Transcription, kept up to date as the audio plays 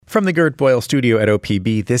From the Gert Boyle studio at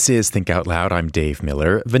OPB, this is Think Out Loud. I'm Dave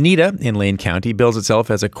Miller. Veneta in Lane County bills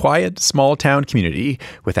itself as a quiet, small-town community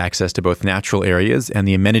with access to both natural areas and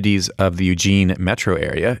the amenities of the Eugene metro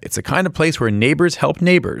area. It's a kind of place where neighbors help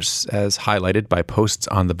neighbors, as highlighted by posts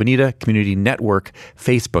on the Veneta Community Network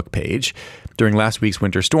Facebook page. During last week's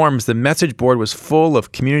winter storms, the message board was full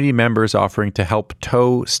of community members offering to help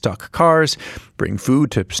tow stuck cars, bring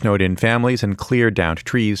food to snowed-in families, and clear downed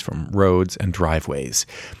trees from roads and driveways.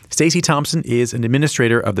 Stacey Thompson is an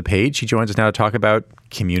administrator of the page. She joins us now to talk about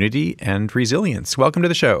community and resilience. Welcome to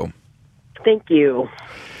the show. Thank you.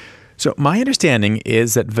 So my understanding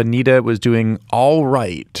is that Veneta was doing all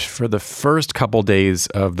right for the first couple days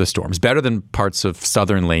of the storms, better than parts of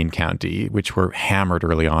southern Lane County, which were hammered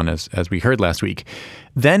early on, as we heard last week.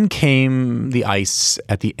 Then came the ice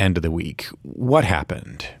at the end of the week. What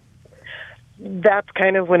happened? That's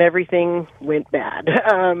kind of when everything went bad.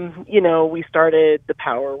 The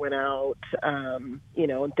power went out, and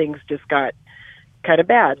things just got kind of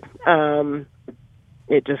bad.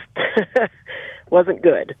 It just wasn't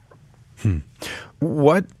good.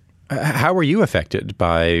 How were you affected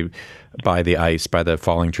by the ice, by the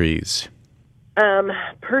falling trees?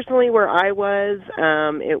 Personally, where I was,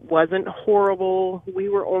 it wasn't horrible. We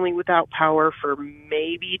were only without power for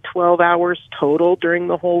maybe 12 hours total during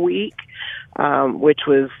the whole week, which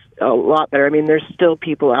was a lot better. I mean, there's still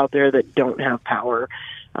people out there that don't have power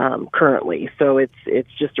currently, so it's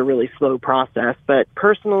just a really slow process. But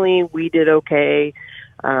personally, we did okay.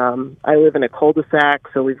 I live in a cul-de-sac,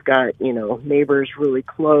 so we've got, neighbors really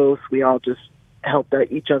close. We all just helped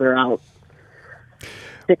each other out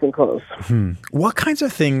thick and close. What kinds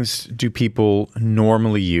of things do people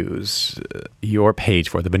normally use your page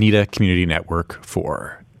for, the Veneta Community Network,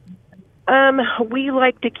 for? We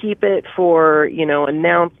like to keep it for,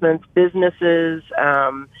 announcements, businesses,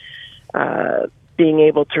 being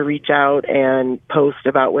able to reach out and post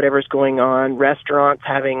about whatever's going on, restaurants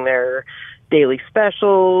having their daily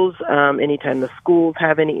specials, anytime the schools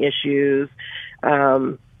have any issues,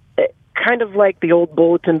 kind of like the old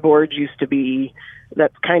bulletin boards used to be.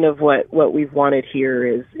 That's kind of what we've wanted here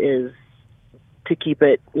is to keep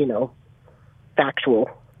it, factual.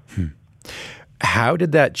 How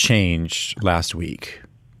did that change last week?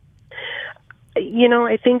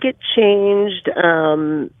 I think it changed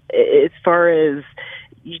as far as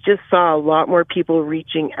you just saw a lot more people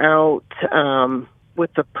reaching out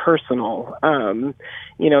with the personal,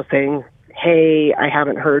 saying, hey, I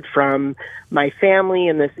haven't heard from my family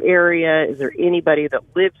in this area. Is there anybody that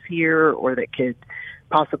lives here or that could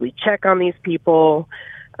possibly check on these people?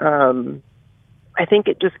 I think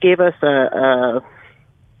it just gave us a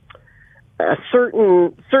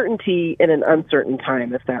certainty in an uncertain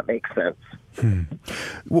time, if that makes sense.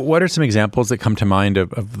 What are some examples that come to mind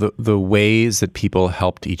of the ways that people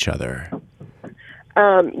helped each other?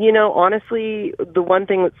 Honestly, the one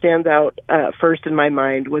thing that stands out first in my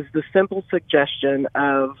mind was the simple suggestion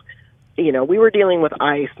of, we were dealing with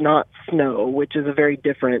ice, not snow, which is a very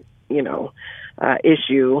different,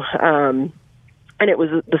 issue. And it was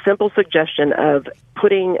the simple suggestion of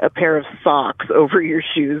putting a pair of socks over your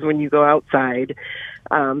shoes when you go outside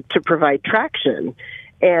to provide traction.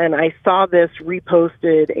 And I saw this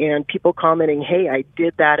reposted and people commenting, hey, I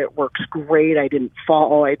did that. It works great. I didn't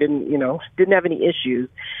fall. I didn't have any issues.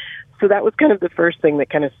 So that was kind of the first thing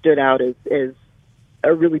that kind of stood out as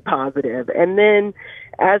a really positive. And then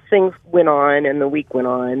as things went on and the week went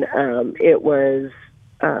on, it was,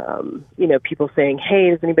 people saying,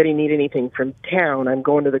 hey, does anybody need anything from town? I'm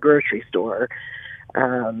going to the grocery store.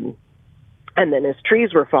 And then as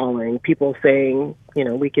trees were falling, people saying,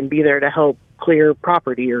 we can be there to help clear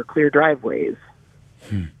property or clear driveways.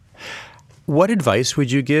 What advice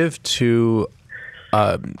would you give to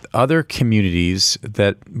other communities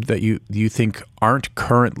that you think aren't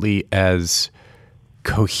currently as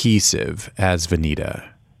cohesive as Veneta?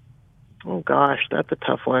 Oh gosh, that's a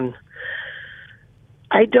tough one.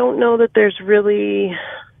 I don't know that there's really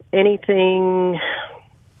anything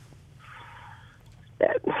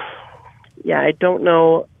that, I don't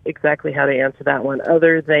know exactly how to answer that one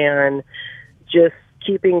other than just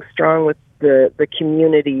keeping strong with the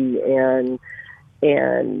community and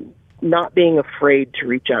not being afraid to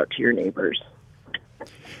reach out to your neighbors.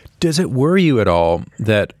 Does it worry you at all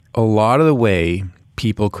that a lot of the way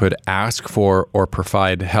people could ask for or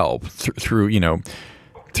provide help through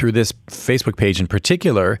this Facebook page in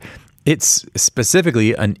particular, it's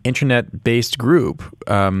specifically an internet-based group.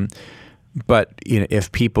 But if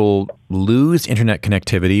people lose internet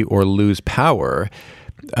connectivity or lose power,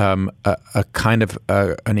 a kind of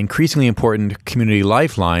an increasingly important community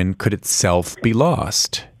lifeline could itself be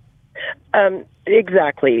lost.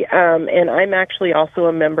 Exactly. And I'm actually also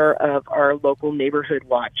a member of our local Neighborhood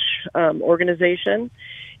Watch organization.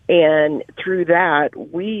 And through that,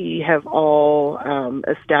 we have all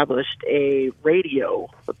established a radio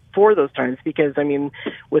for those times because, I mean,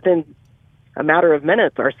 within a matter of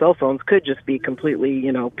minutes, our cell phones could just be completely,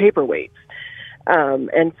 paperweights.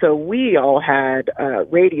 And so we all had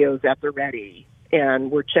radios at the ready,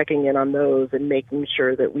 and we're checking in on those and making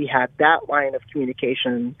sure that we had that line of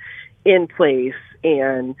communication in place.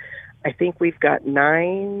 And I think we've got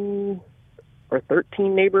 9 or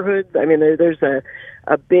 13 neighborhoods. I mean, there's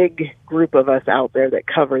a big group of us out there that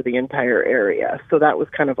cover the entire area. So that was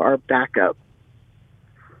kind of our backup.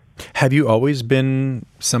 Have you always been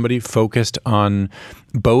somebody focused on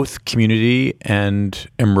both community and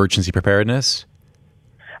emergency preparedness?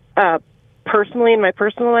 Personally, in my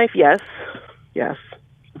personal life, yes. Yes.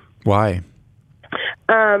 Why?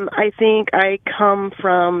 I think I come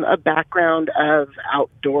from a background of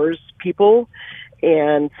outdoors people.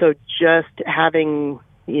 And so just having,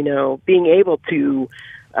 being able to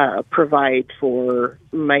provide for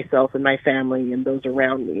myself and my family and those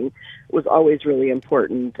around me was always really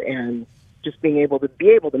important. And just being able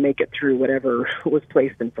to make it through whatever was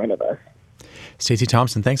placed in front of us. Stacey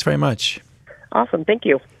Thompson, thanks very much. Awesome. Thank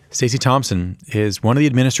you. Stacey Thompson is one of the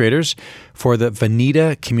administrators for the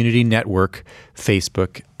Veneta Community Network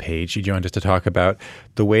Facebook page. She joined us to talk about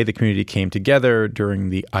the way the community came together during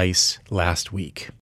the ice last week.